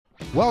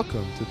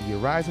Welcome to the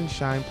Arise and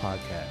Shine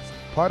podcast,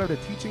 part of the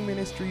teaching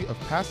ministry of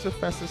Pastor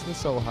Festus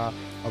Nasoha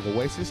of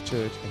Oasis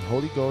Church and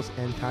Holy Ghost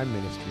End Time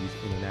Ministries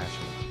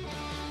International.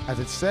 As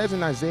it says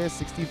in Isaiah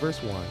 60 verse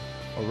 1,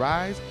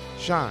 arise,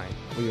 shine,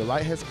 for your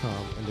light has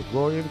come, and the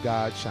glory of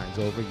God shines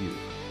over you.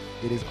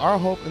 It is our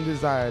hope and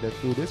desire that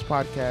through this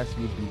podcast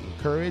you will be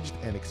encouraged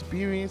and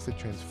experience the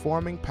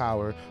transforming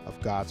power of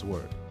God's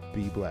Word.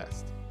 Be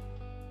blessed.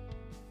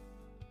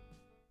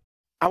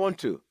 I want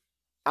to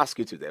ask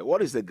you today,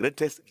 what is the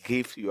greatest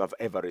gift you have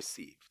ever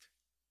received?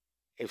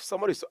 If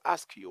somebody is to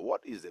ask you, what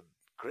is the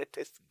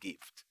greatest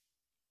gift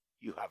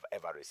you have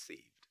ever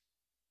received?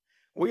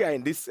 We are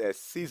in this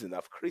season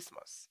of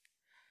Christmas,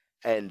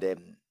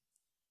 and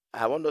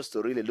I want us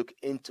to really look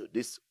into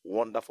this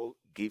wonderful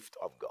gift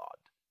of God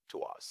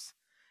to us.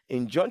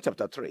 In John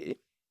chapter 3,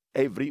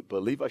 every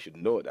believer should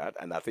know that,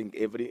 and I think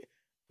every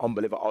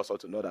unbeliever also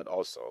to know that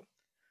also.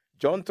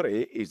 John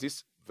 3 is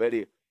this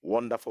very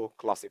wonderful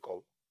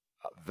classical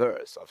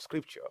verse of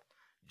scripture.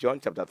 John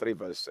chapter 3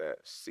 verse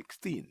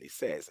 16, it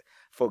says,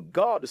 "For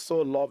God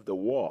so loved the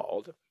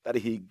world that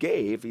he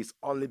gave his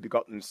only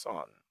begotten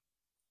Son,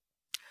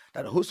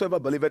 that whosoever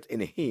believeth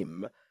in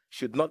him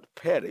should not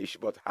perish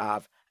but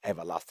have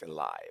everlasting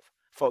life.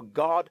 For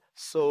God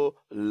so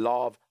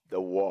loved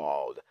the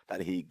world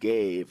that he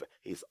gave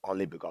his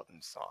only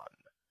begotten Son,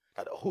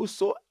 that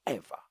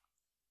whosoever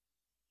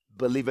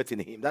believeth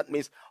in him," that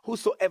means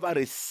whosoever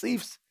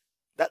receives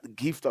that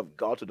gift of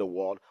God to the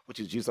world, which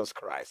is Jesus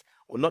Christ,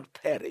 will not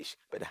perish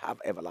but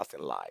have everlasting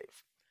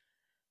life.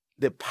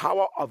 The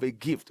power of a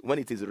gift when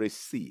it is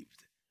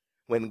received,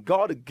 when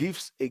God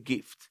gives a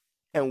gift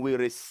and we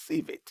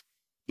receive it,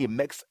 it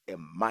makes a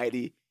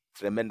mighty,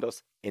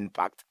 tremendous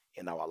impact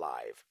in our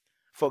life.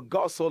 For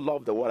God so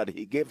loved the world that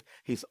he gave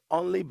his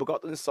only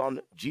begotten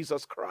Son,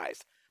 Jesus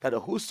Christ, that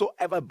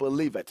whosoever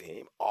believeth in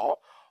him or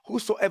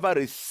whosoever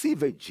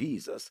receiveth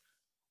Jesus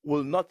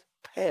will not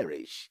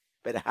perish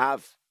but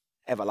have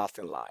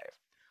everlasting life.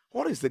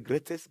 What is the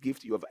greatest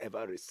gift you have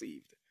ever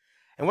received?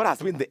 And what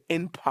has been the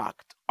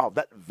impact of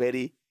that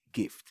very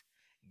gift?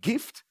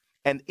 Gift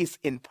and its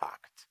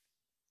impact.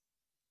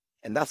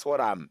 And that's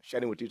what I'm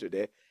sharing with you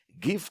today.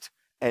 Gift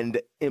and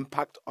the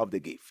impact of the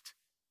gift.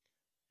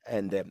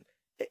 And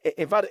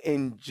in fact,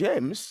 in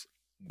James'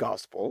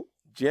 Gospel,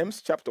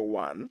 James chapter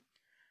 1,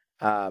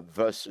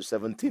 verse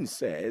 17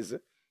 says,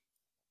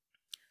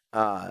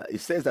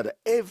 it says that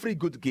every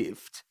good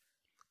gift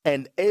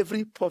and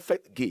every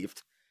perfect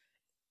gift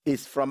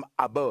is from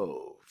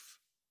above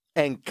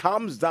and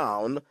comes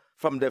down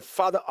from the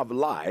Father of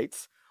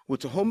lights,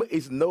 with whom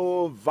is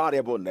no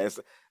variableness,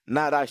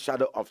 neither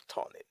shadow of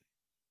turning.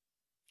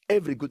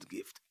 Every good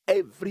gift,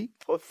 every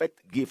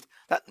perfect gift.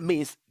 That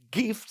means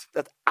gift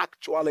that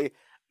actually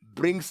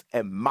brings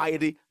a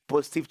mighty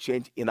positive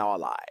change in our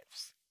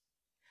lives.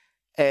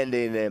 And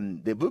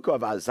in the book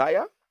of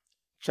Isaiah,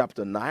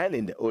 chapter 9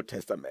 in the Old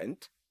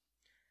Testament,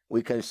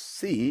 we can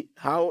see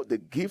how the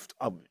gift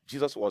of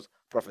Jesus was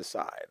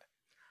prophesied.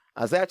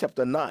 Isaiah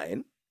chapter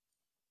 9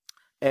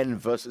 and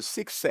verse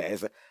 6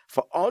 says,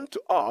 "For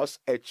unto us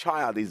a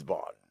child is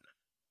born,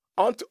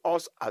 unto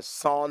us a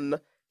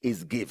son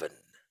is given."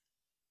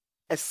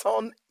 A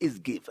son is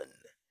given,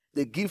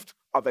 the gift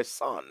of a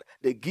son,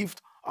 the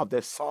gift of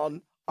the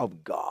Son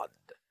of God.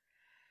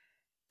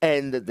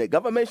 And the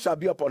government shall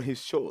be upon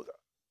his shoulder,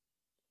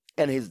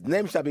 and his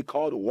name shall be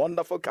called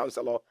Wonderful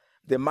Counselor,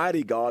 the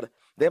Mighty God,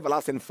 the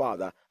Everlasting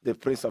Father, the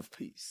Prince of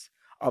Peace.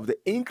 Of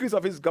the increase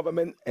of his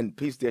government and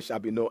peace there shall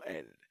be no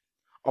end,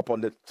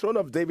 upon the throne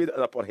of David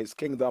and upon his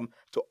kingdom,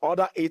 to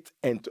order it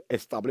and to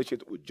establish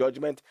it with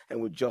judgment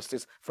and with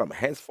justice from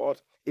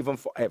henceforth, even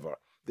forever.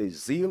 The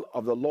zeal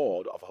of the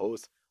Lord of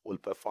hosts will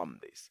perform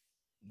this.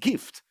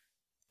 Gift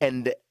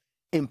and the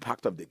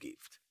impact of the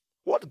gift.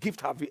 What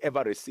gift have you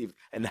ever received,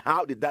 and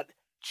how did that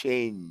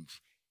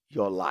change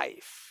your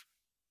life?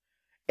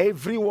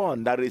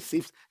 Everyone that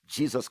receives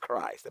Jesus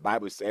Christ, the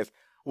Bible says,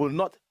 will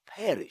not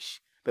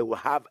perish, but will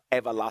have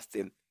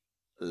everlasting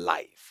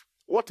life.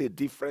 What a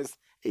difference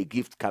a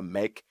gift can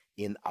make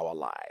in our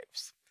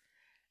lives.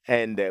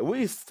 And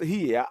we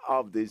hear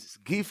of this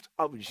gift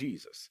of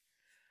Jesus.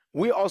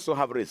 We also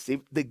have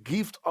received the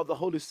gift of the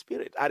Holy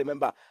Spirit. I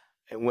remember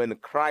when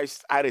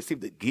I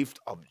received the gift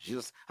of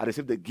Jesus, I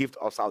received the gift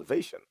of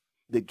salvation,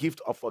 the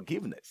gift of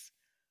forgiveness.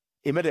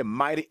 It made a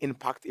mighty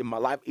impact in my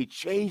life. It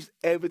changed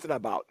everything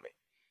about me.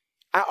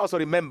 I also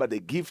remember the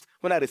gift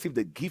when I received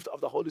the gift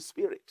of the Holy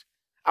Spirit.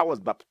 I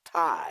was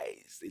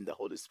baptized in the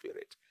Holy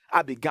Spirit.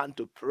 I began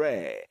to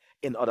pray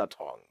in other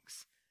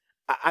tongues.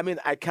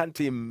 I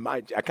can't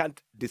imagine, I can't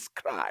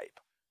describe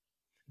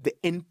the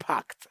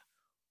impact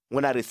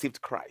when I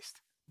received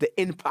Christ, the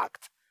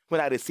impact when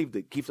I received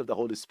the gift of the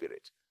Holy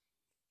Spirit.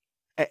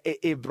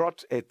 It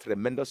brought a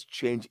tremendous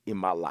change in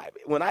my life.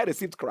 When I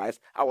received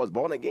Christ, I was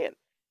born again,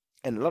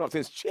 and a lot of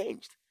things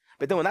changed.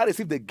 But then when I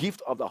received the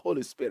gift of the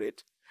Holy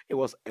Spirit, it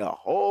was a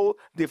whole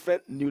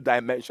different new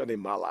dimension in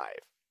my life.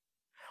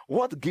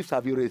 What gift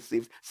have you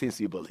received since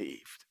you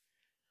believed?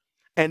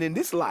 And in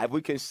this life,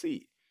 we can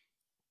see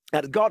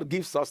that God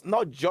gives us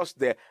not just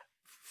the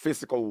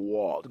physical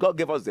world. God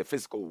gave us the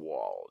physical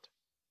world.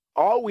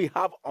 All we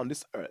have on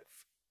this earth,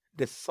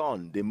 the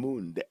sun, the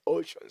moon, the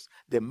oceans,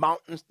 the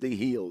mountains, the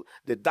hill,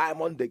 the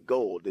diamond, the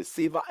gold, the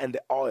silver and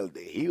the oil,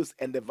 the hills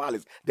and the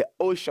valleys, the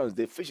oceans,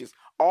 the fishes,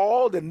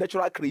 all the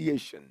natural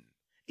creation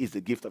is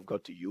the gift of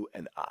God to you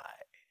and I.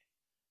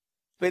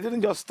 But he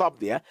didn't just stop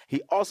there.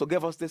 He also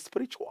gave us the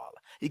spiritual.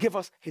 He gave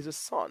us his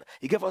son.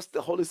 He gave us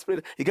the Holy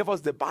Spirit. He gave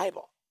us the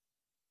Bible.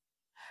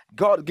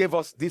 God gave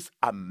us this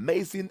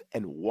amazing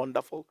and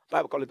wonderful,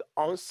 Bible call it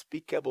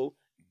unspeakable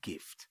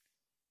gift.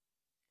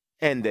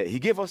 And he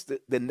gave us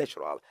the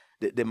natural,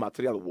 the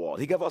material world.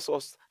 He gave us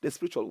the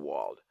spiritual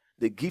world,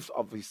 the gift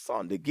of his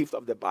son, the gift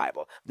of the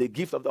Bible, the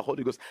gift of the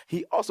Holy Ghost.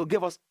 He also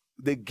gave us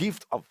the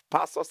gift of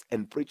pastors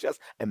and preachers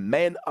and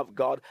men of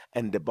God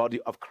and the body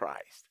of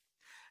Christ.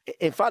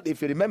 In fact,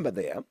 if you remember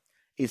there,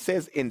 it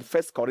says in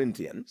 1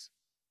 Corinthians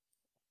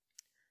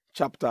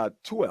chapter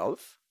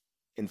 12,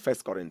 in 1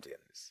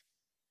 Corinthians,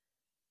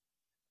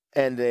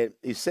 and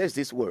it says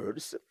these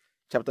words,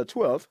 chapter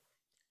 12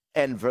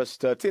 and verse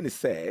 13, it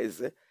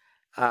says,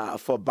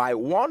 for by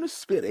one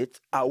Spirit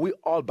are we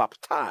all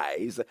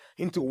baptized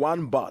into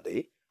one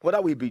body,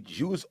 whether we be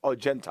Jews or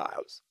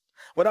Gentiles,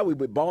 whether we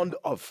be bond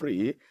or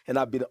free, and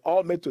have been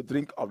all made to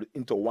drink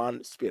into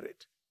one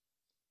Spirit.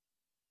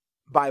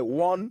 By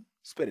one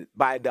Spirit,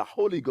 by the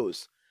Holy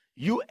Ghost,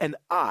 you and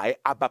I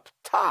are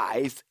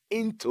baptized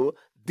into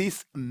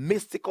this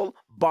mystical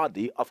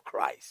body of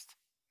Christ.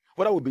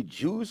 Whether we be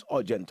Jews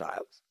or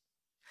Gentiles,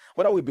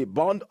 whether we be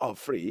bond or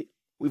free,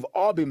 we've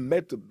all been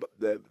made to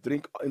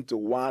drink into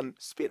one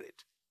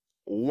Spirit.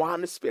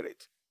 One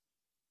Spirit.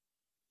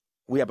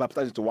 We are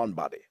baptized into one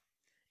body.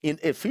 In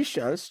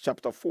Ephesians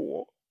chapter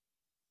 4,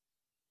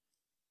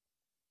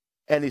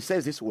 and it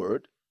says this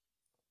word,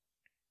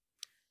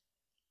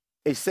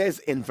 it says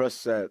in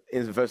verse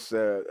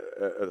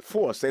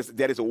 4, says,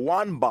 there is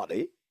one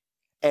body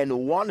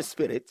and one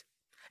Spirit,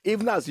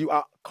 even as you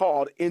are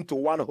called into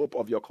one hope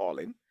of your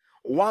calling,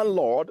 one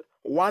Lord,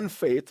 one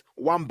faith,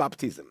 one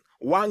baptism,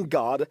 one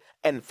God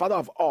and Father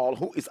of all,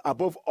 who is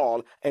above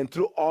all and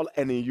through all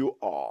and in you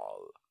all.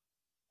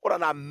 What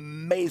an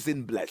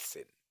amazing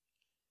blessing.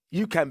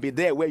 You can be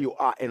there where you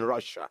are in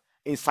Russia,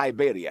 in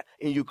Siberia,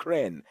 in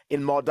Ukraine,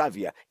 in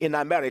Moldavia, in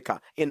America,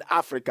 in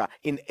Africa,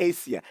 in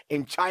Asia,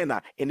 in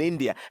China, in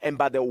India, and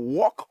by the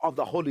work of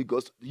the Holy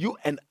Ghost, you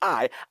and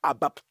I are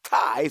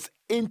baptized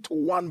into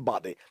one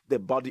body, the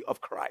body of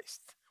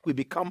Christ. We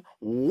become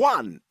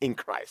one in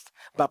Christ,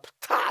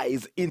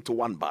 baptized into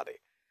one body.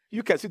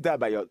 You can sit there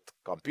by your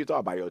computer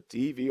or by your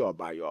TV or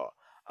by your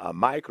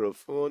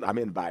microphone,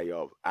 by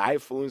your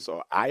iPhones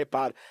or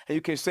iPad, and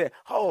you can say,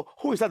 oh,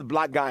 who is that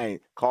black guy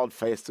called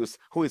Festus,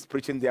 who is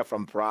preaching there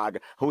from Prague,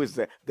 who is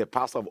the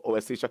pastor of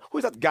OSC? Who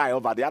is that guy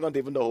over there? I don't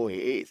even know who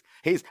he is.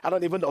 I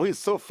don't even know. He's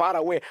so far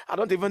away. I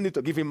don't even need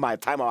to give him my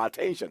time or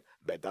attention.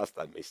 But that's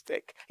the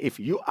mistake. If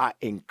you are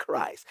in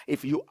Christ,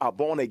 if you are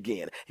born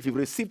again, if you've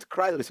received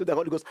Christ, received the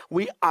Holy Ghost,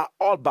 we are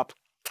all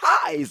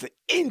baptized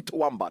into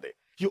one body.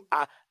 You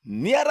are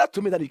nearer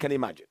to me than you can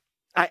imagine.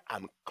 I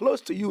am close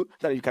to you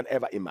than you can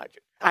ever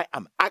imagine. I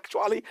am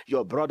actually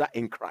your brother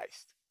in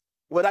Christ.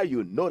 Whether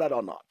you know that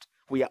or not,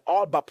 we are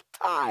all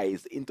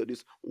baptized into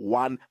this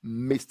one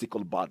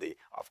mystical body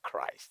of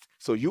Christ.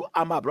 So you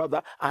are my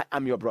brother, I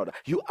am your brother.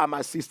 You are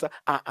my sister,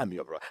 I am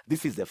your brother.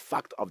 This is the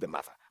fact of the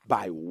matter.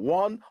 By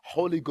one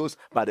Holy Ghost,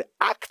 by the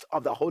act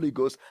of the Holy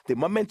Ghost, the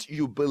moment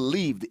you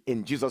believed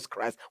in Jesus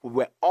Christ, we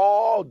were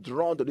all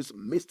drawn to this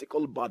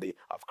mystical body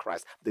of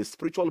Christ, the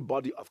spiritual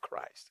body of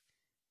Christ.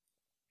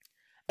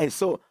 And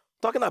so,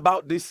 talking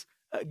about this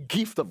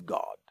gift of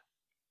God,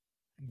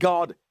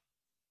 God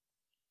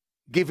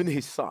giving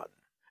his son,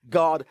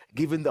 God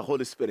giving the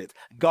Holy Spirit,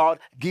 God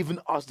giving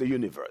us the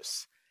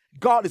universe.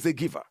 God is a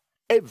giver.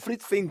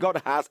 Everything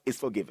God has is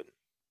forgiven.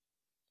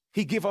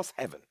 He gave us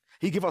heaven.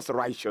 He gave us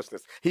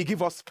righteousness. He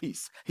gave us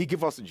peace. He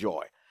gave us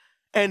joy.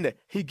 And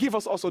he gave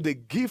us also the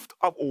gift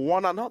of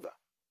one another.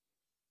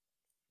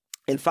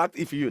 In fact,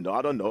 if you know,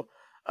 I don't know,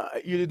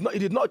 you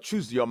did not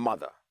choose your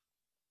mother.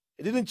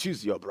 You didn't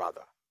choose your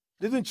brother.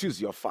 You didn't choose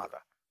your father.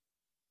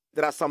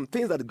 There are some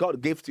things that God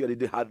gave to you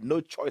that you had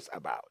no choice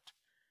about.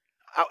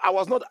 I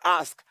was not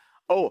asked,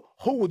 oh,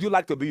 who would you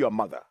like to be your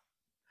mother?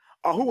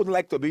 Or who would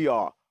like to be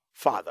your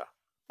father?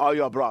 Or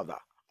your brother?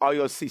 Or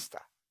your sister?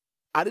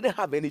 I didn't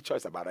have any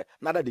choice about it.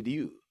 Neither did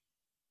you.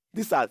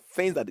 These are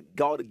things that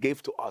God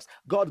gave to us.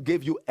 God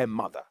gave you a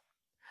mother.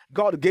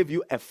 God gave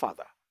you a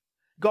father.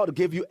 God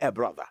gave you a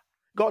brother.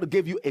 God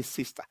gave you a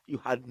sister.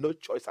 You had no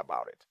choice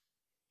about it.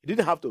 You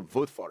didn't have to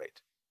vote for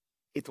it.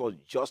 It was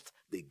just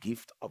the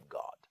gift of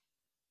God.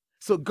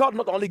 So God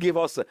not only gave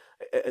us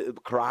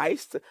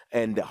Christ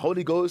and the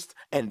Holy Ghost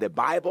and the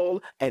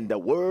Bible and the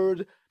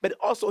Word, but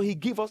also he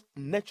gave us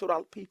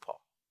natural people.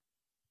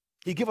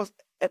 He gave us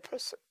a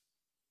person.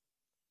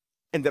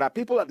 And there are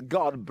people that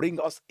God bring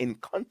us in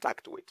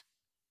contact with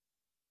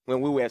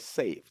when we were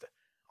saved.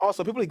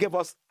 Also, people he gave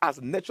us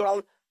as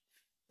natural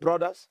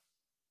brothers,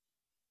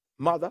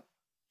 mother,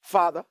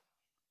 father,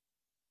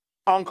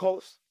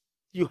 uncles.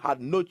 You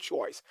had no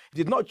choice.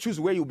 You did not choose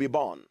where you'll be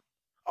born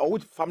or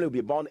which family will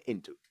be born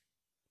into.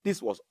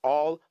 This was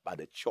all by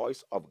the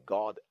choice of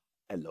God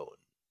alone.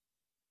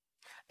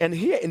 And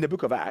here in the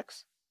book of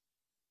Acts,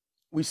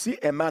 we see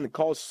a man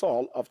called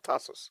Saul of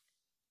Tarsus.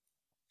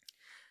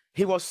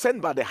 He was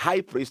sent by the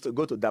high priest to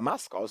go to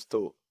Damascus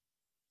to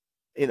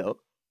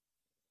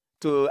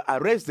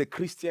arrest the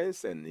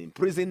Christians and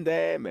imprison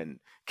them and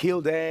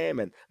kill them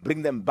and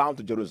bring them bound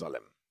to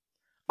Jerusalem.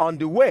 On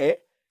the way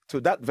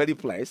to that very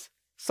place,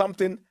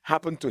 something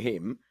happened to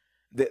him.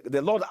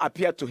 The Lord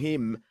appeared to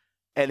him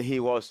and he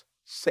was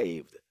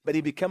saved, but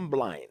he became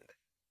blind.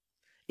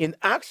 In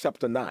Acts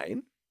chapter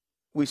 9,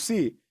 we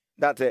see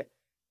that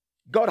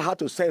God had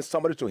to send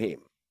somebody to him.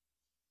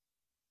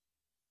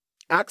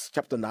 Acts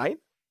chapter 9,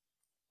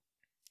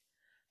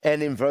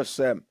 and in verse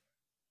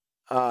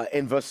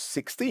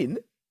 16,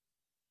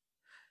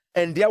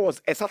 and there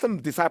was a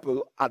certain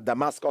disciple at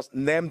Damascus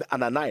named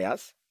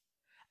Ananias,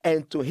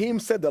 and to him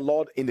said the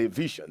Lord in a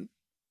vision,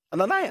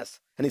 Ananias.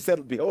 And he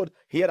said, Behold,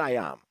 here I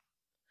am.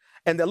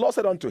 And the Lord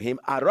said unto him,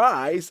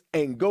 Arise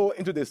and go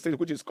into the street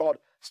which is called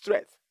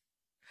Straight,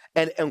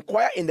 and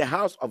inquire in the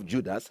house of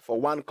Judas for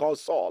one called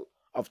Saul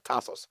of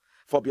Tarsus,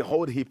 for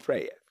behold, he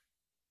prayeth,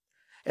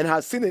 and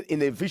has seen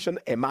in a vision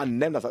a man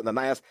named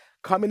Ananias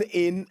coming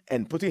in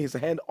and putting his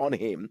hand on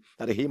him,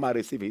 that he might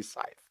receive his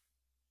sight.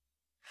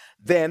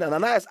 Then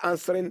Ananias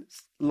answering,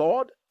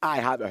 Lord, I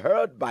have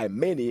heard by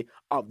many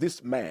of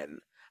this man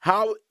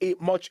how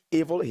much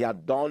evil he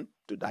had done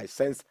to thy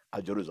saints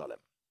at Jerusalem.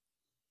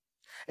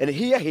 And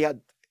here he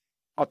had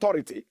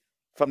authority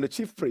from the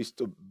chief priest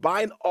to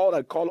bind all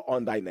that call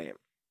on thy name.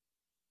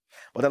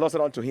 But the Lord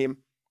said unto him,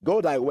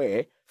 Go thy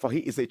way, for he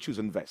is a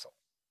chosen vessel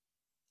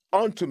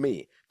unto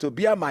me to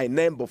bear my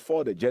name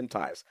before the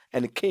Gentiles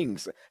and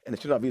kings and the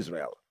children of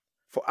Israel.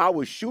 For I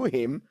will shew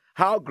him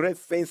how great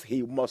things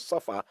he must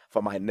suffer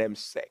for my name's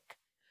sake.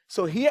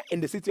 So here in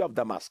the city of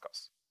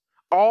Damascus,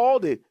 all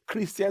the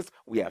Christians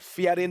were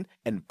fearing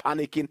and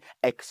panicking,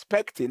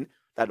 expecting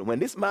that when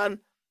this man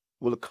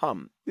will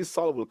come, this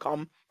Saul will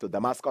come to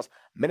Damascus,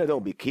 many of them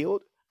will be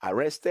killed,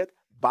 arrested,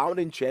 bound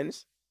in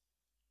chains.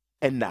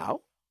 And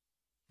now,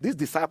 this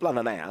disciple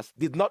Ananias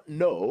did not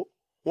know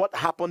what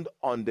happened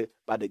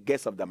by the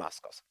gates of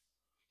Damascus,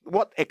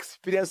 what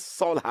experience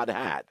Saul had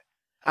had,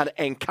 an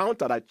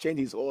encounter that changed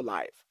his whole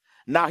life.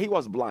 Now he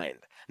was blind.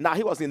 Now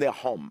he was in their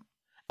home.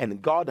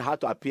 And God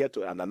had to appear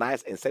to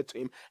Ananias and said to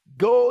him,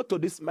 Go to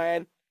this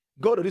man,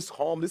 go to this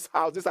home, this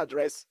house, this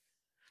address.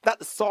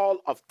 That Saul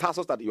of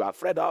Tarsus that you are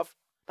afraid of,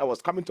 that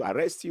was coming to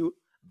arrest you,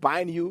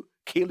 bind you,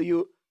 kill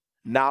you,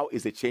 now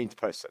is a changed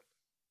person.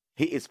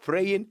 He is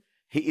praying.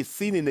 He is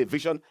seeing in a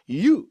vision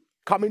you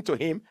coming to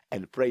him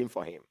and praying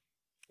for him.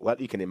 Well,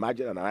 you can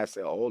imagine, and I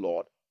say, oh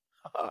Lord,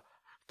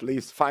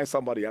 please find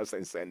somebody else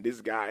and send.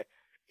 This guy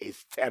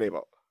is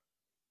terrible.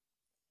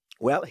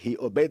 Well, he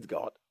obeyed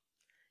God.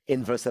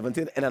 In verse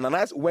 17, and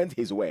Ananias went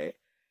his way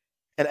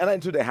and entered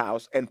into the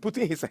house, and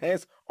putting his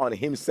hands on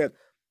him said,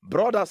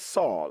 Brother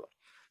Saul,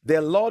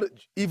 the Lord,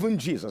 even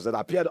Jesus, that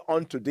appeared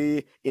unto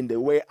thee in the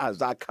way as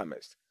thou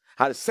comest,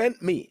 has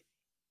sent me,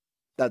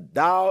 that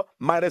thou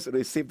mightest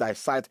receive thy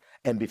sight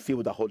and be filled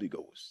with the Holy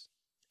Ghost.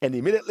 And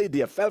immediately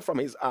there fell from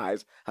his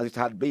eyes, as it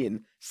had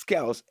been,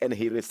 scales, and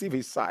he received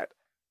his sight,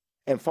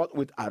 and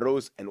forthwith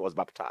arose and was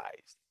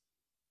baptized.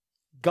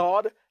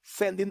 God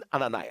sending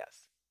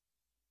Ananias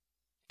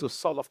to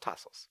Saul of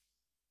Tarsus,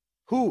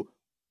 who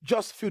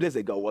just a few days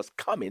ago was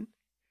coming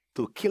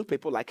to kill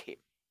people like him.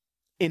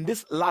 In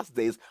these last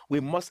days, we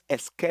must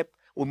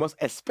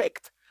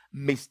expect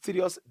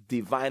mysterious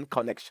divine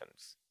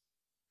connections.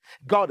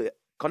 God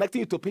connecting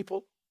you to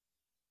people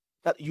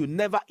that you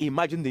never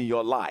imagined in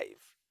your life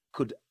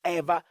could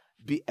ever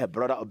be a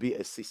brother or be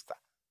a sister.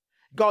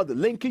 God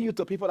linking you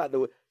to people that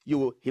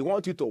He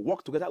wants you to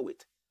work together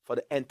with for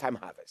the end time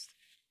harvest.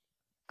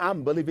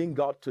 I'm believing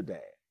God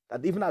today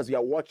that even as you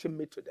are watching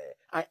me today,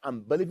 I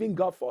am believing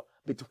God for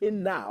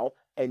between now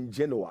and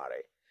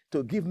January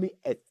to give me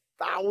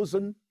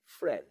 1,000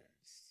 friends,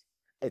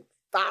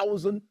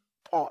 1,000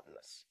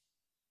 partners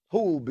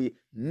who will be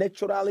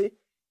naturally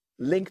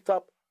linked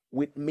up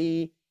with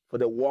me for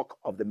the work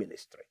of the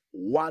ministry.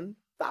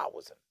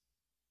 1,000.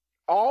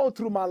 All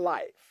through my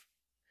life.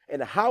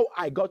 And how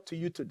I got to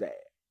you today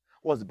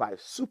was by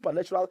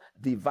supernatural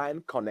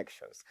divine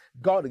connections.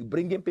 God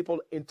bringing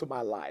people into my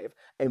life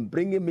and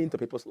bringing me into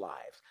people's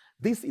lives.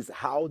 This is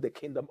how the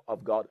kingdom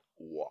of God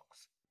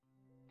works.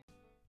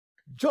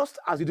 Just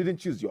as you didn't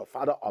choose your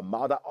father or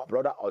mother or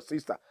brother or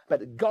sister,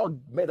 but God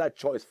made that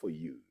choice for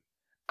you.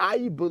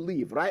 I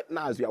believe right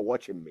now as you are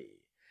watching me,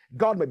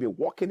 God may be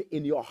walking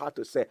in your heart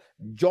to say,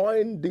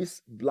 join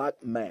this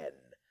black man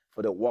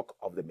for the work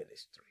of the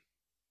ministry.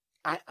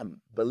 I am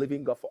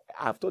believing God for,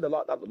 I've told the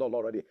Lord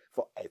already,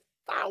 for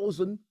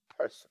 1,000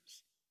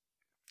 persons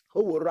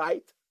who will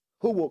write,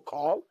 who will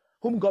call,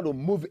 whom God will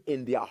move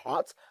in their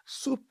hearts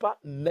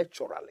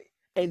supernaturally.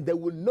 And they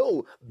will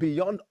know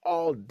beyond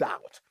all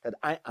doubt that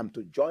I am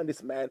to join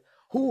this man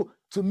who,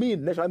 to me,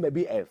 naturally may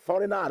be a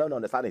foreigner. I don't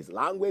understand his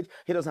language.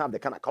 He doesn't have the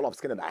kind of color of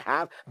skin that I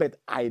have. But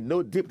I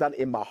know deep down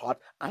in my heart,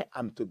 I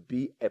am to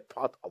be a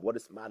part of what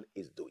this man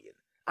is doing.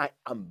 I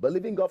am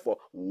believing God for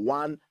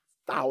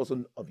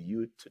 1,000 of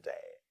you today.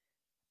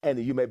 And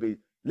you may be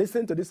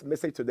listening to this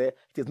message today.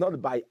 It is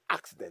not by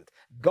accident.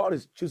 God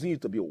is choosing you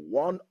to be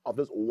one of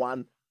those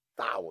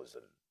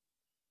 1,000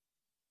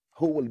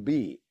 who will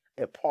be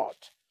a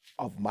part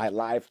of my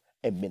life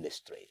and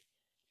ministry.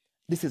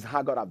 This is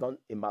how God has done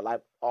in my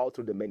life all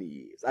through the many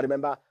years. I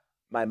remember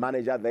my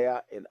manager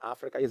there in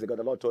Africa years ago,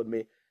 the Lord told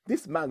me,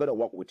 this man going to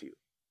work with you.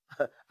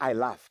 I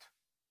laughed.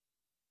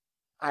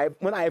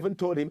 When I even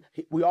told him,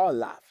 we all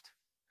laughed.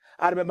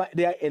 I remember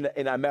there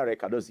in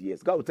America those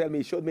years, God would tell me,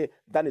 he showed me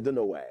Danny don't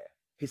know where.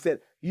 He said,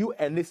 you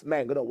and this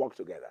man going to work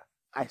together.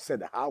 I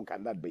said, how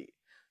can that be?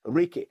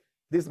 Ricky,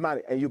 this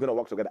man and you going to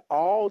work together.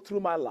 All through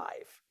my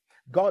life,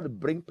 God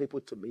bring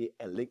people to me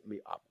and link me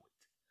up with.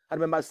 I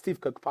remember Steve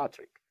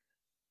Kirkpatrick,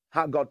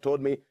 how God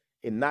told me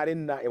it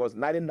was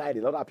 1990,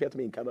 the Lord appeared to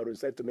me in Cameroon and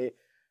said to me,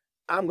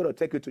 I'm going to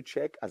take you to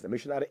Czech as a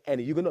missionary,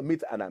 and you're going to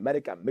meet an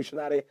American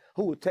missionary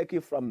who will take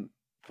you from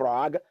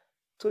Prague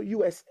to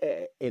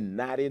USA in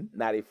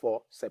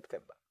 1994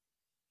 September.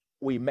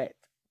 We met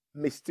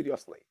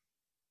mysteriously,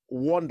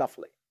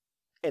 wonderfully,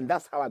 and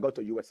that's how I got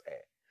to USA.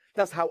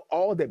 That's how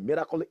all the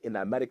miracle in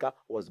America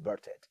was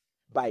birthed,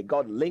 by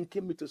God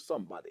linking me to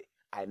somebody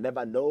I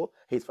never know.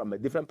 He's from a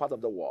different part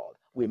of the world.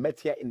 We met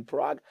here in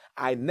Prague.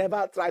 I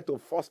never tried to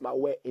force my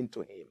way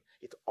into him.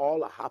 It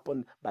all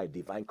happened by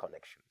divine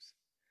connections.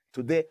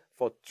 Today,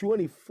 for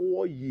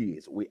 24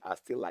 years, we are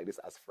still like this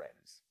as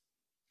friends.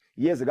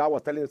 Years ago,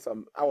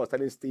 I was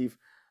telling Steve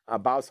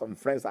about some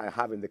friends I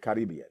have in the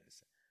Caribbean.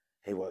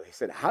 He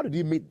said, how did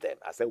you meet them?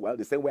 I said, well,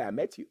 the same way I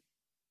met you.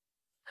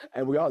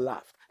 And we all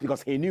laughed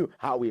because he knew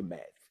how we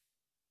met.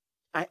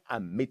 I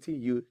am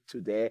meeting you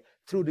today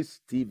through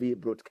this TV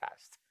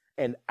broadcast.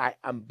 And I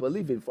am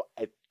believing for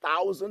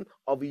 1,000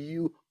 of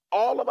you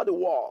all over the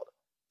world.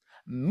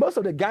 Most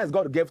of the guys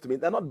God gave to me,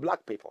 they're not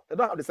black people. They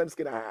don't have the same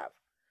skin I have.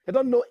 They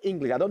don't know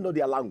English. I don't know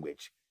their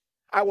language.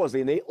 I was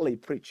in Italy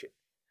preaching,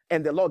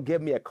 and the Lord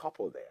gave me a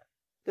couple there.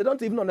 They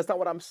don't even understand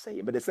what I'm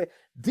saying, but they say,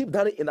 deep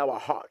down in our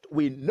heart,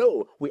 we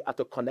know we are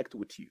to connect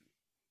with you.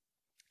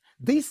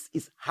 This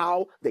is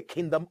how the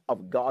kingdom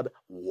of God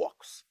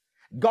works.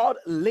 God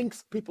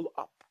links people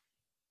up.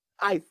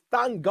 I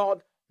thank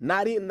God,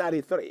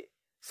 1993,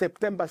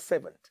 September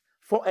 7th,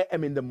 4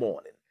 a.m. in the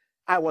morning.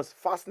 I was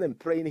fasting and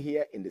praying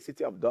here in the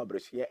city of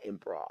Dobřich, here in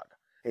Prague,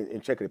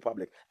 in Czech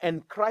Republic.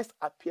 And Christ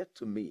appeared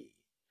to me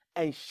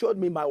and showed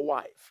me my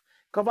wife,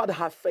 covered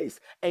her face,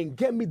 and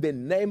gave me the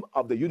name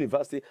of the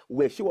university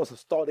where she was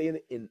studying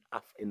in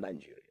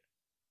Nigeria.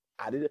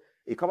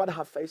 He covered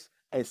her face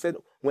and said,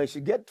 when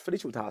she gets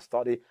finished with her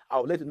study,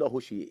 I'll let you know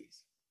who she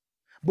is.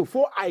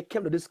 Before I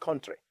came to this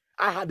country,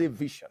 I had a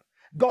vision.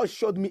 God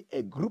showed me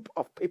a group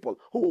of people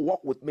who will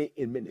work with me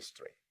in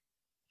ministry.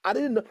 I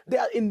didn't know. They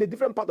are in a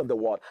different part of the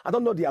world. I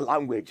don't know their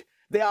language.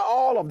 They are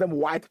all of them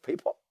white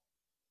people.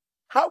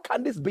 How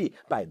can this be?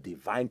 By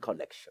divine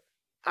connection.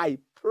 I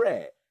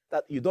pray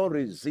that you don't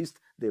resist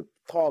the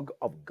tug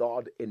of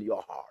God in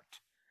your heart.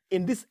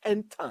 In this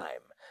end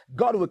time,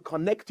 God will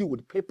connect you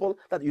with people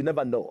that you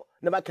never know,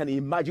 never can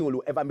imagine will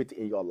you ever meet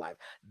in your life.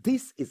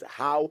 This is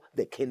how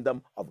the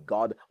kingdom of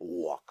God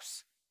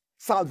works.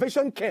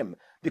 Salvation came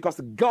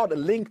because God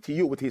linked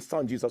you with his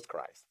son, Jesus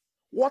Christ.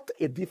 What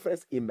a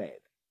difference he made.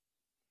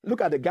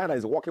 Look at the guy that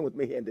is working with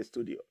me here in the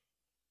studio,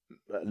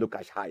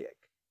 Lukasz Hayek.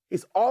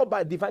 It's all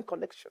by divine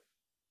connection.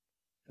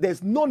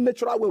 There's no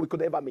natural way we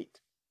could ever meet.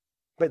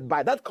 But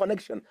by that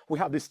connection, we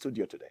have this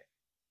studio today.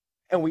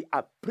 And we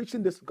are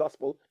preaching this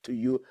gospel to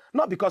you,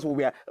 not because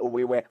we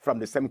were from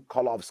the same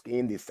color of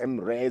skin, the same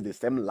race, the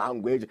same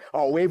language,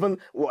 or we even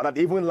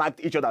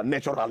liked each other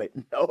naturally.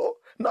 No,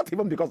 not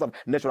even because of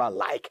natural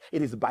like.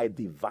 It is by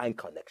divine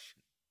connection.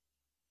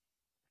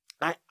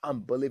 I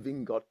am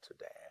believing God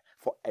today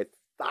for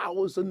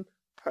 1,000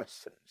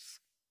 persons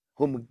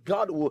whom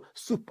God will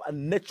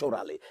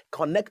supernaturally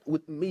connect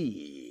with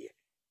me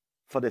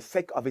for the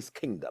sake of his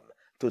kingdom,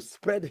 to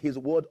spread his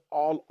word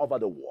all over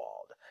the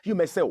world. You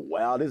may say,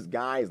 well, this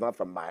guy is not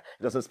from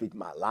he doesn't speak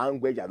my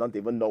language. I don't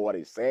even know what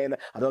he's saying.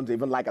 I don't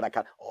even like it.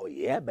 Oh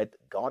yeah, but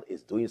God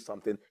is doing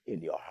something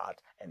in your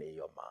heart and in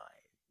your mind.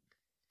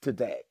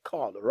 Today,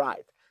 call,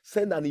 write,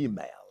 send an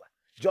email.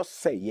 Just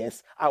say,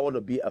 yes, I want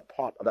to be a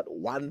part of that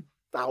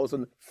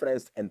 1,000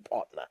 friends and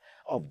partner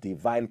of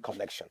divine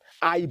connection.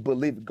 I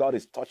believe God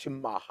is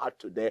touching my heart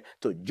today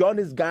to join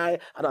this guy,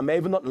 and I may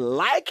even not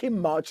like him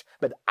much,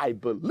 but I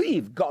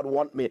believe God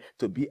wants me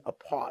to be a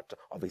part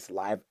of his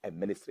life and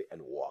ministry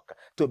and work,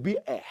 to be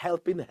a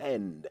helping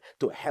hand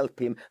to help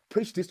him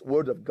preach this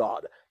word of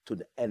God to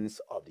the ends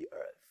of the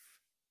earth.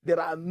 There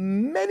are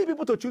many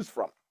people to choose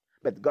from,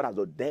 but God has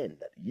ordained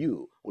that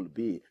you will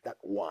be that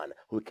one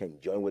who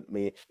can join with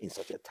me in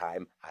such a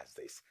time as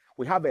this.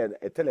 We have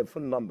a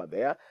telephone number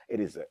there. It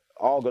is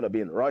all going to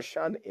be in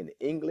Russian, in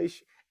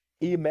English,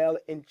 email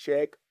in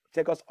Czech.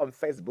 Check us on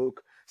Facebook.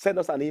 Send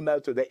us an email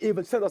today.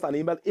 Even send us an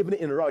email even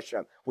in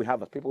Russian. We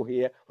have people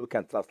here who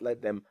can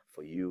translate them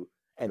for you,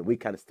 and we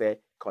can stay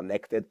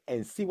connected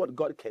and see what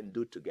God can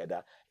do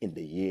together in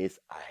the years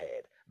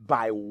ahead.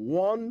 by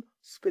one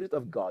Spirit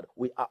of God,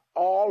 we are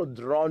all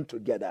drawn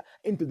together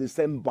into the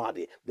same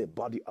body, the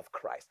body of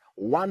Christ.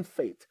 One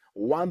faith,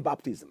 one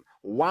baptism,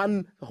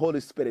 one Holy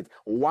Spirit,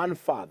 one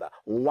Father,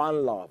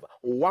 one love,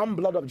 one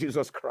blood of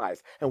Jesus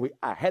Christ. And we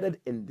are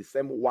headed in the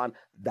same one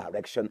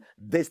direction,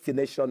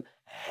 destination,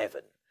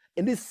 heaven.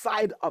 In this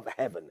side of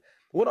heaven,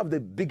 one of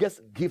the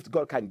biggest gifts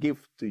God can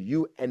give to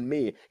you and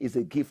me is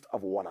a gift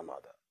of one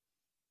another.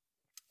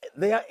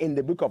 There in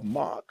the book of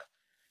Mark,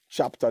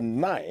 chapter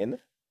 9,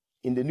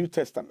 in the New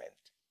Testament,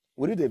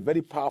 we read a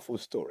very powerful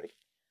story.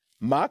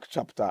 Mark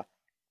chapter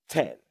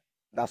 10.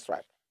 That's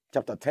right.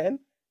 Chapter 10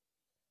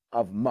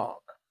 of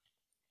Mark.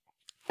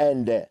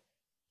 And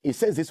it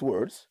says these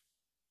words.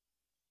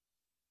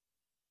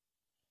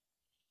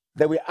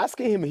 They were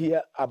asking him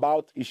here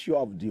about issue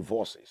of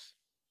divorces.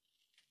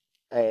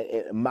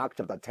 In Mark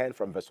chapter 10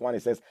 from verse 1,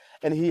 it says,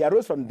 and he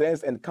arose from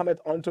thence and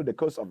cometh unto the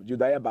coast of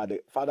Judea by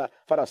the farther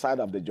side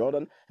of the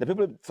Jordan. The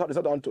people sought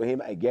unto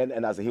him again,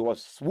 and as he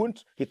was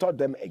swooned, he taught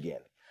them again.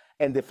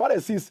 And the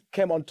Pharisees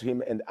came unto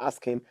him and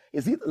asked him,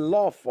 is it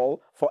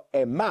lawful for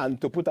a man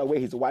to put away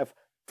his wife,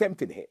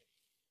 tempting him?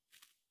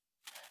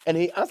 And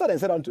he answered and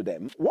said unto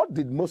them, what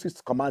did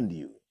Moses command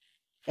you?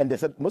 And they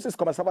said, Moses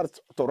commanded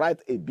us to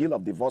write a bill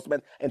of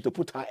divorcement and to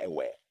put her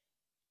away.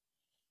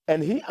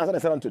 And he answered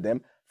and said unto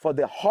them, for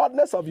the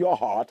hardness of your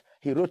heart,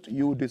 he wrote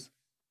you this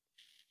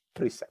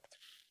precept.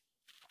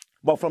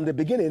 But from the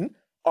beginning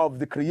of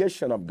the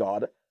creation of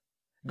God,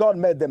 God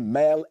made them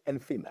male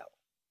and female.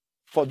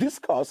 For this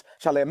cause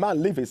shall a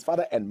man leave his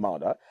father and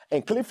mother,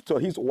 and cleave to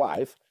his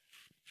wife,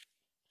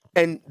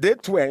 and they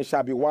twain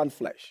shall be one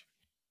flesh.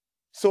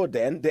 So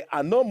then, they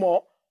are no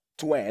more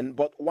twain,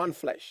 but one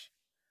flesh.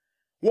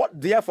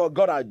 What therefore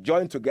God hath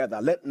joined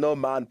together, let no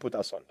man put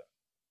asunder.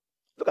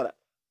 Look at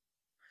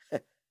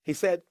that. He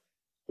said,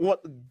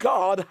 what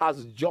God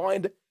has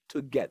joined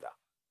together,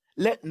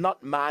 let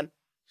not man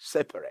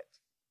separate.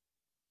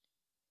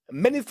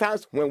 Many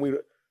times when we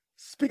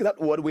speak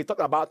that word, we talk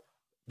about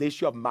the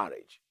issue of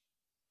marriage.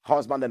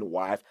 Husband and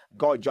wife,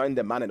 God joined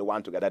the man and the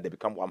woman together, they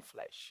become one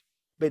flesh.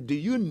 But do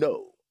you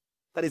know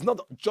that it's not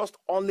just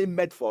only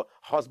made for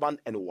husband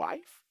and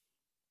wife?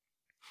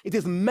 It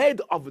is made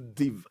of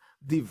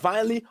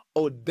divinely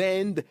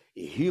ordained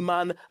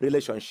human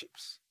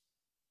relationships.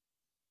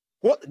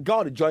 What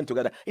God joined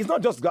together, it's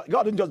not just God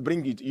didn't just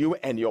bring you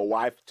and your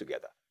wife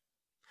together.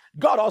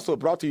 God also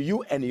brought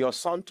you and your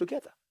son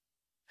together.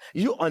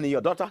 You and your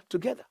daughter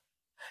together.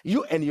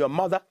 You and your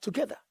mother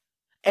together.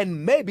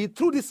 And maybe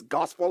through this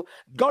gospel,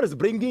 God is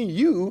bringing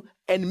you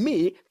and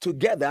me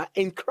together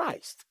in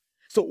Christ.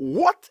 So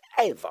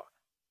whatever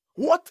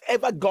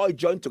God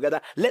joined together,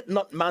 let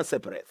not man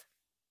separate.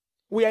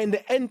 We are in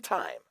the end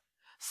time.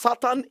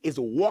 Satan is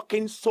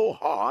working so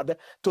hard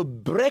to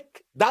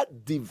break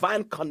that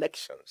divine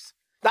connections,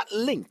 that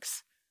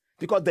links,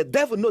 because the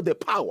devil knows the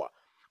power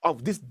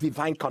of these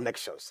divine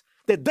connections.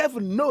 The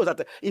devil knows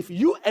that if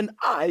you and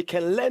I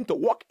can learn to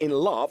walk in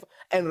love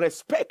and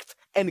respect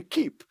and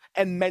keep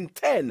and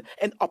maintain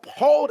and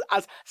uphold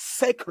as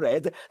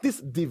sacred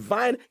these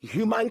divine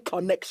human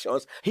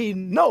connections, he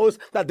knows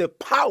that the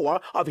power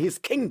of his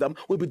kingdom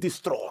will be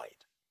destroyed.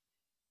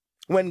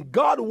 When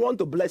God wants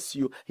to bless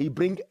you, he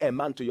brings a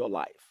man to your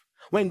life.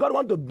 When God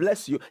wants to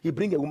bless you, he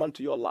brings a woman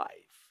to your life.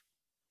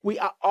 We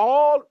are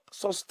all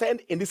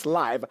sustained in this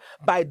life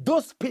by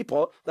those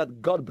people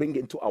that God brings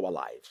into our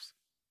lives.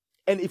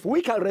 And if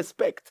we can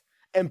respect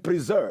and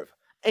preserve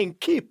and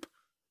keep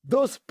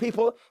those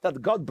people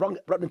that God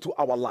brought into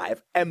our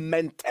life and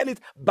maintain it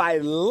by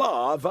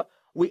love,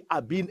 we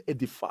are being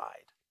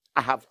edified.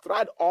 I have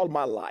tried all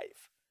my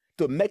life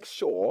to make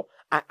sure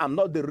I am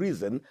not the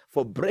reason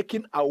for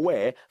breaking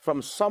away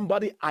from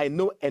somebody I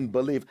know and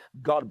believe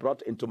God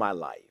brought into my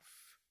life.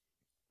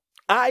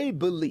 I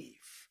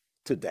believe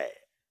today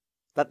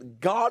that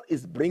God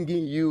is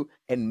bringing you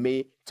and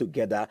me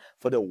together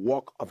for the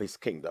work of his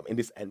kingdom in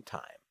this end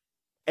time.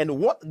 And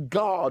what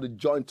God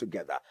joined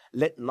together,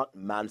 let not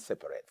man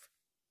separate.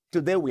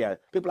 Today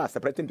people are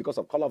separating because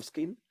of color of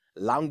skin,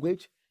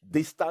 language,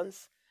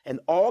 distance, and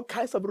all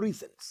kinds of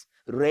reasons.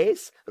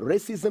 Race,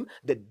 racism,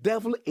 the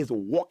devil is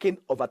working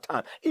over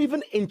time.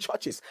 Even in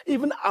churches,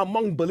 even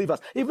among believers,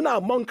 even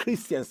among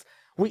Christians,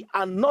 we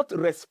are not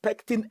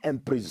respecting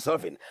and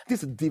preserving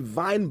this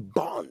divine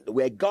bond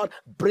where God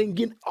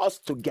bringing us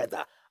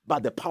together by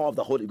the power of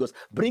the Holy Ghost,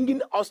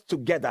 bringing us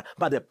together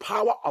by the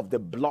power of the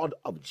blood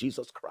of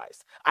Jesus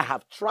Christ. I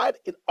have tried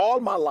it all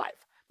my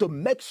life to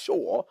make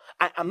sure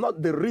I am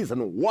not the reason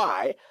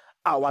why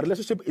our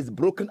relationship is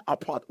broken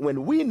apart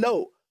when we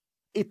know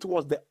it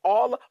was the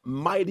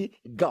Almighty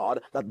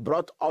God that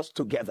brought us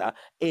together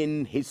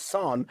in his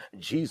Son,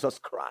 Jesus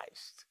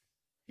Christ.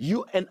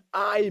 You and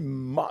I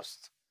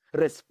must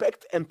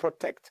respect and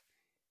protect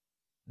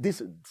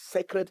these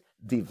sacred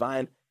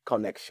divine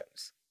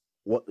connections.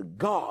 What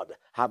God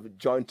have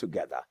joined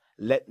together,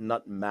 let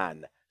not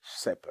man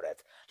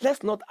separate.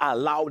 Let's not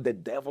allow the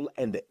devil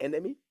and the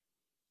enemy.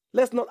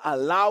 Let's not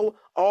allow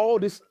all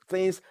these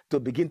things to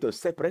begin to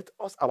separate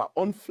us, our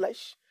own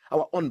flesh,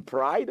 our own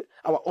pride,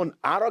 our own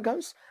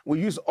arrogance.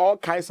 We use all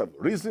kinds of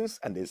reasons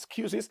and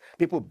excuses.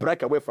 People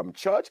break away from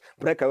church,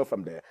 break away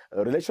from their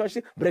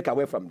relationship, break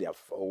away from their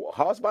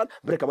husband,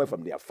 break away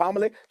from their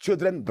family.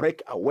 Children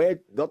break away.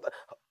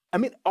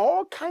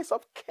 All kinds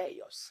of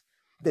chaos.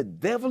 The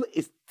devil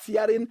is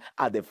tearing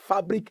at the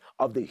fabric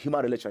of the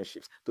human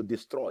relationships to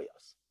destroy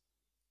us.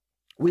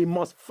 We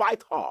must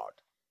fight hard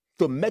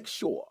to make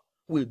sure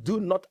we do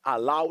not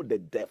allow the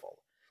devil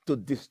to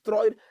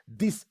destroy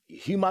this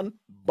human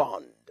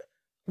bond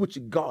which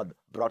God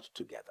brought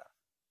together.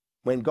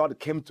 When God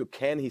came to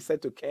Cain, he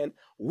said to Cain,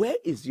 "Where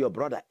is your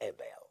brother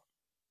Abel?"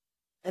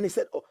 And he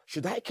said, "Oh,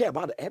 should I care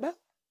about Abel?"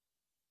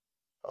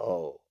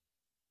 Oh,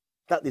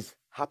 that is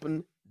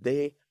happened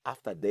day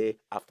after day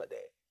after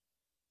day.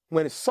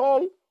 When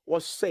Saul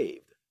was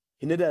saved,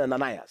 he needed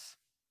Ananias.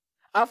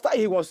 After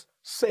he was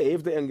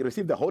saved and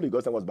received the Holy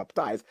Ghost and was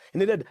baptized, he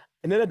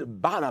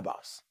needed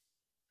Barnabas.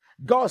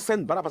 God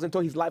sent Barnabas into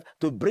his life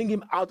to bring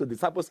him out to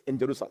disciples in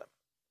Jerusalem.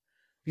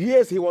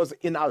 Yes, he was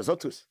in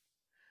Azotus.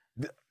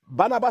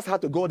 Barnabas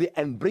had to go there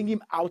and bring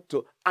him out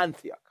to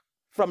Antioch.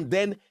 From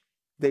then,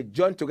 they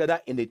joined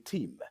together in a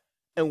team.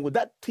 And with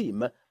that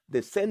team,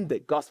 they sent the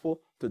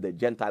gospel to the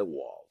Gentile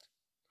world.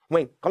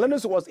 When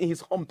Cornelius was in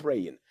his home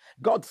praying,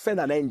 God sent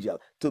an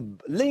angel to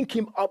link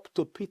him up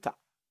to Peter,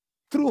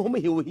 through whom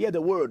he will hear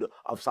the word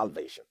of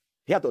salvation.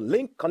 He had to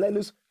link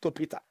Cornelius to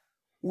Peter.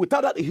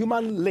 Without that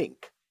human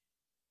link,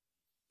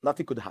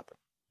 nothing could happen.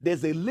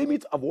 There's a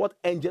limit of what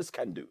angels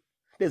can do.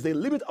 There's a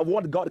limit of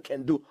what God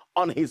can do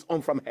on his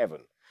own from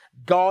heaven.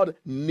 God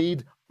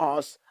needs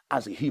us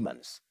as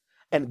humans.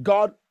 And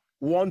God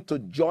wants to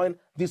join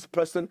this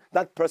person,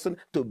 that person,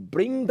 to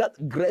bring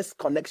that grace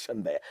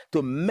connection there,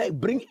 to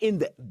bring in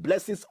the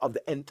blessings of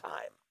the end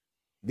time.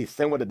 The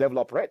same way the devil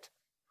operates.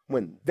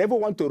 When the devil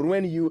wants to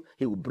ruin you,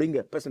 he will bring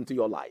a person to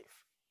your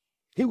life.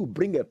 He will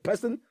bring a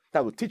person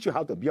that will teach you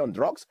how to be on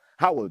drugs,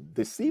 how to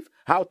deceive,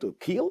 how to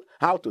kill,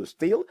 how to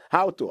steal,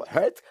 how to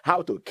hurt,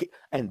 how to kill.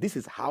 And this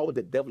is how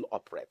the devil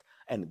operates.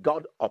 And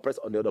God operates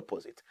on the other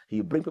opposite.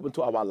 He brings people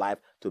into our life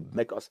to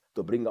make us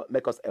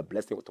a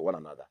blessing to one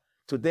another.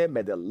 Today,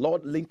 may the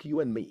Lord link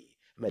you and me.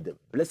 May the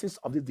blessings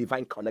of this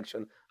divine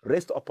connection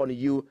rest upon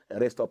you and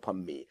rest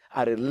upon me.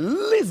 I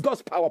release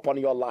God's power upon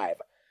your life.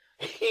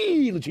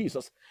 Heal,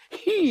 Jesus.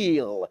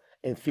 Heal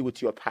and fill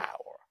with your power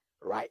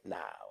right now.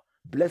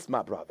 Bless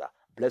my brother.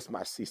 Bless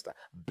my sister.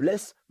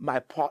 Bless my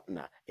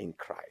partner in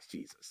Christ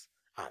Jesus.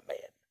 Amen.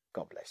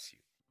 God bless you.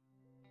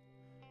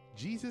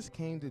 Jesus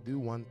came to do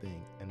one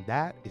thing, and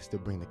that is to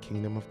bring the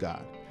kingdom of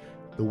God.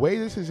 The way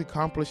this is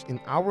accomplished in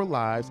our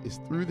lives is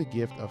through the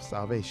gift of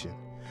salvation.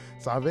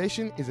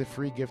 Salvation is a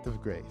free gift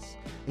of grace.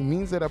 It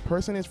means that a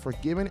person is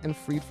forgiven and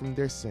freed from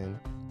their sin,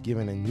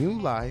 given a new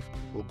life,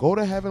 will go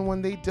to heaven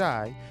when they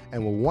die,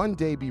 and will one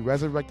day be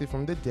resurrected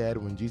from the dead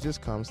when Jesus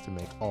comes to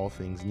make all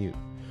things new.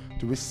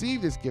 To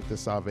receive this gift of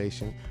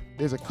salvation,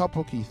 there's a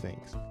couple key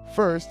things.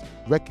 First,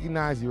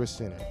 recognize you're a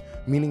sinner,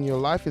 meaning your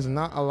life is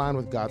not aligned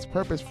with God's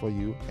purpose for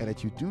you and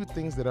that you do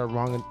things that are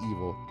wrong and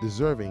evil,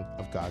 deserving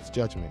of God's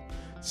judgment.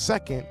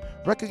 Second,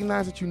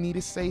 recognize that you need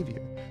a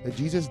Savior, that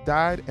Jesus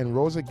died and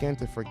rose again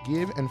to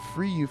forgive and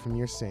free you from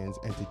your sins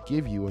and to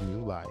give you a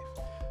new life.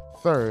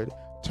 Third,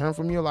 turn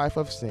from your life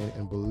of sin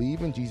and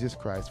believe in Jesus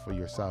Christ for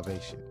your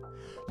salvation.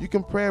 You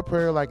can pray a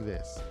prayer like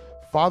this.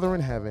 Father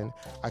in heaven,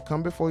 I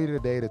come before you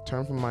today to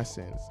turn from my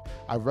sins.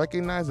 I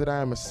recognize that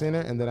I am a sinner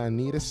and that I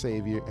need a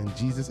Savior, and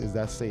Jesus is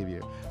that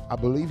Savior. I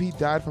believe He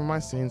died for my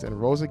sins and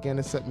rose again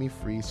to set me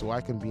free so I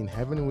can be in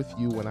heaven with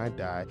you when I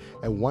die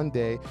and one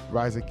day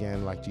rise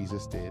again like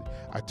Jesus did.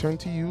 I turn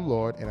to you,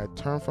 Lord, and I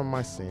turn from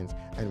my sins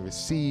and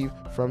receive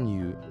from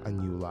you a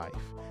new life.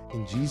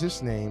 In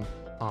Jesus' name,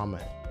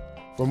 Amen.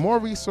 For more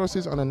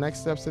resources on the next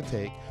steps to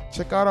take,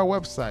 check out our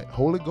website,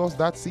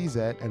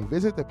 holyghost.cz, and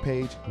visit the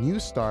page New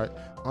Start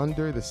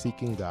under the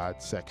Seeking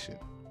God section.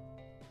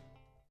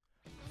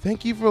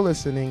 Thank you for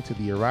listening to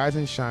the Arise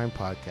and Shine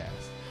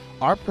podcast.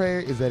 Our prayer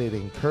is that it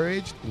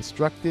encouraged,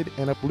 instructed,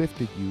 and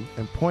uplifted you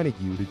and pointed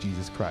you to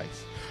Jesus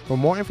Christ. For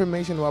more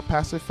information about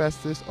Pastor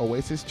Festus,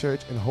 Oasis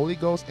Church, and Holy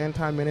Ghost End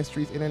Time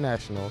Ministries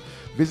International,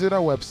 visit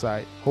our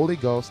website,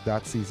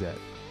 holyghost.cz.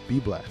 Be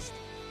blessed.